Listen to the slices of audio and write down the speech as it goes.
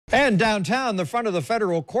And downtown, the front of the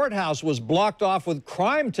Federal Courthouse was blocked off with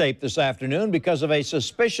crime tape this afternoon because of a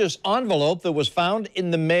suspicious envelope that was found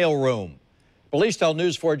in the mailroom. Police tell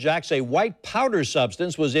News 4 Jax a white powder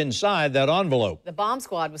substance was inside that envelope. The bomb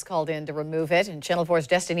squad was called in to remove it, and Channel 4's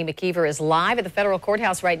Destiny McKeever is live at the Federal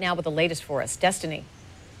Courthouse right now with the latest for us. Destiny.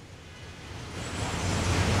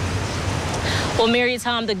 Well, Mary,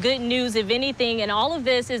 Tom, the good news, if anything, in all of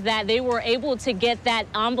this is that they were able to get that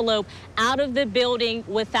envelope out of the building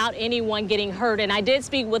without anyone getting hurt. And I did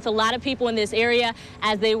speak with a lot of people in this area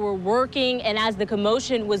as they were working and as the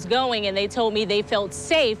commotion was going, and they told me they felt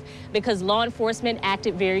safe because law enforcement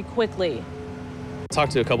acted very quickly.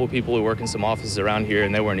 Talked to a couple people who work in some offices around here,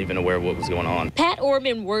 and they weren't even aware of what was going on. Pat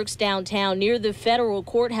Orman works downtown near the Federal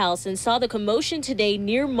Courthouse and saw the commotion today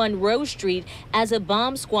near Monroe Street as a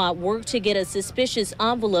bomb squad worked to get a suspicious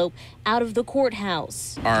envelope out of the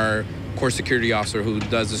courthouse. Our court security officer who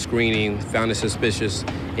does the screening found it suspicious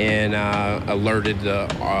and alerted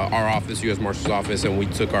our office, U.S. Marshal's office, and we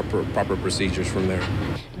took our proper procedures from there.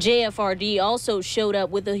 JFRD also showed up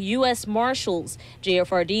with the U.S. Marshals.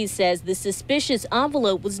 JFRD says the suspicious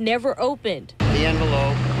envelope was never opened. The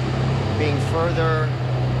envelope being further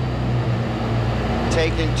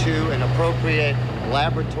taken to an appropriate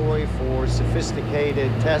laboratory for sophisticated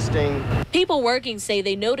testing. People working say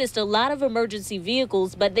they noticed a lot of emergency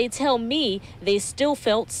vehicles, but they tell me they still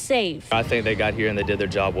felt safe. I think they got here and they did their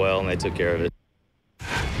job well and they took care of it.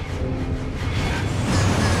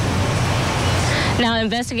 Now,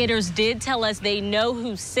 investigators did tell us they know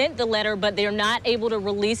who sent the letter, but they're not able to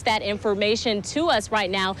release that information to us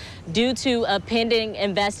right now due to a pending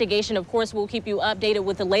investigation. Of course, we'll keep you updated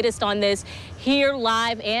with the latest on this here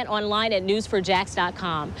live and online at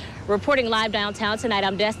news4jax.com. Reporting live downtown tonight,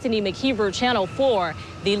 I'm Destiny McKeever, Channel 4,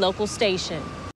 the local station.